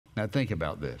Now think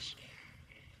about this.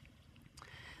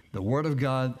 The Word of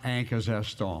God anchors our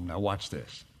storm. Now watch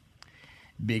this.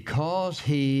 Because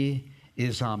He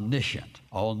is omniscient,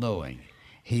 all-knowing,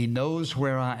 He knows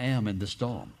where I am in the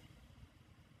storm.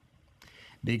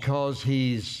 Because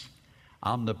He's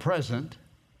omnipresent,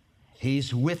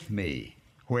 He's with me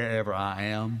wherever I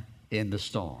am in the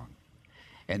storm.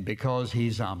 And because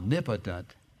He's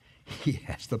omnipotent, He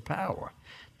has the power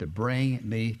to bring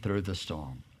me through the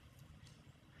storm.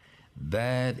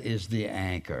 That is the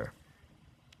anchor.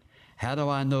 How do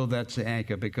I know that's the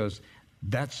anchor? Because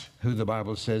that's who the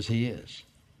Bible says He is.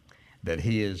 That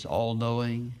He is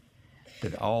all-knowing,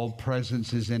 that all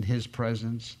presence is in His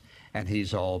presence, and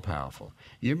He's all-powerful.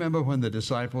 You remember when the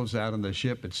disciples out on the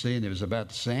ship at sea and it was about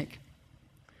to sink?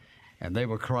 And they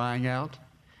were crying out?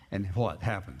 And what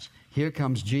happens? Here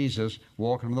comes Jesus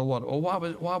walking on the water. Well,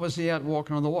 why was He out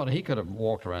walking on the water? He could have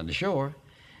walked around the shore,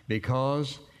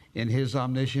 because in His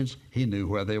omniscience, He knew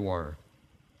where they were.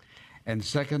 And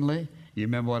secondly, you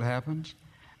remember what happens?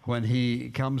 When He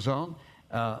comes on,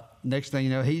 next thing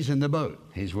you know, He's in the boat.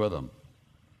 He's with them.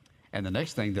 And the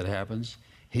next thing that happens,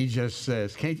 He just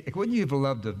says, wouldn't you have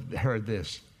loved to have heard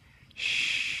this?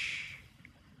 Shh.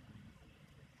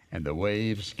 And the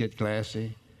waves get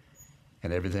glassy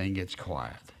and everything gets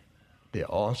quiet. The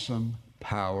awesome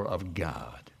power of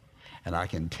God. And I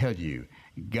can tell you,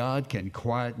 God can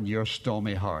quieten your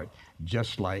stormy heart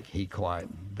just like He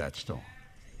quietened that storm.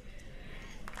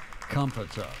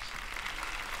 Comforts us.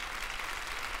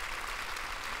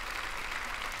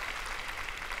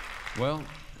 Well,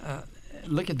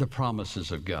 look at the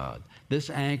promises of God. This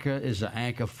anchor is an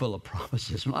anchor full of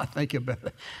promises. When I think about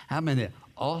it, how many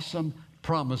awesome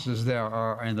promises there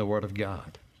are in the Word of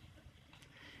God.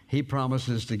 He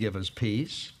promises to give us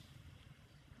peace,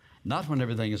 not when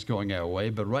everything is going our way,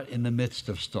 but right in the midst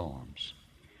of storms.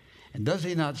 And does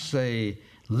He not say,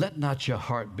 let not your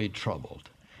heart be troubled.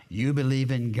 You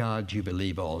believe in God, you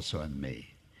believe also in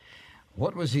me.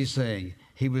 What was He saying?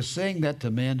 He was saying that to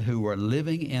men who were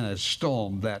living in a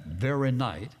storm that very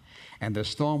night, and the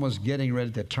storm was getting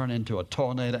ready to turn into a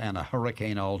tornado and a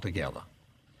hurricane altogether.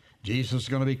 Jesus was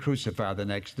going to be crucified the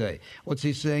next day. What's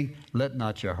He saying? Let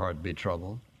not your heart be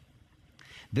troubled.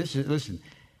 Listen,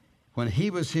 when He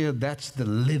was here, that's the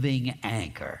living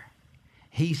anchor.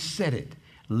 He said it.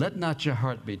 Let not your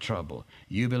heart be troubled.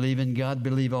 You believe in God,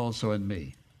 believe also in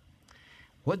me.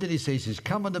 What did He say? He says,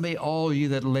 come unto me, all you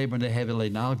that labor and are heavy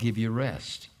laden, I'll give you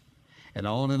rest. And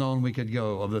on we could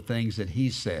go of the things that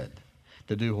He said.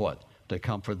 To do what? To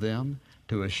comfort them,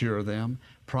 to assure them,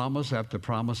 promise after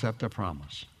promise after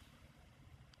promise.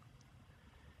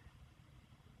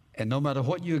 And no matter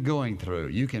what you're going through,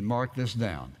 you can mark this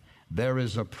down. There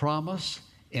is a promise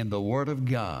in the Word of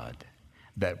God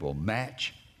that will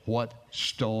match what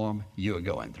storm you're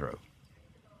going through.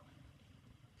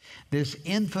 This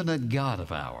infinite God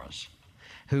of ours,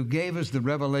 who gave us the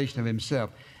revelation of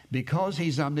Himself, because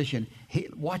He's omniscient,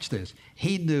 watch this,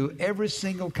 He knew every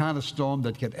single kind of storm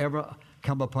that could ever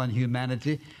come upon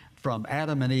humanity, from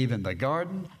Adam and Eve in the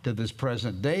garden to this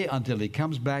present day, until He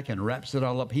comes back and wraps it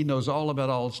all up. He knows all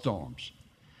about all storms.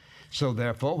 So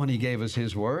therefore, when He gave us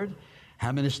His Word,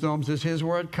 how many storms does His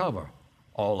Word cover?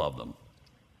 All of them.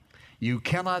 You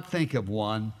cannot think of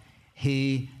one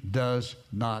He does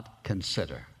not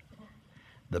consider.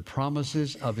 The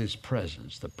promises of His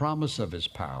presence, the promise of His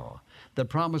power, the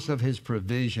promise of His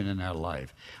provision in our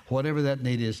life, whatever that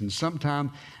need is. And sometimes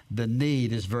the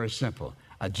need is very simple.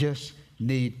 I just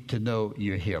need to know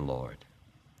you're here, Lord.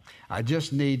 I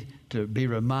just need to be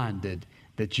reminded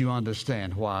that you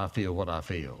understand why I feel what I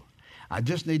feel. I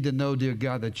just need to know, dear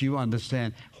God, that you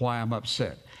understand why I'm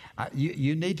upset.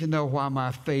 You need to know why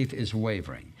my faith is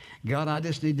wavering. God, I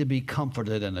just need to be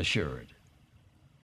comforted and assured.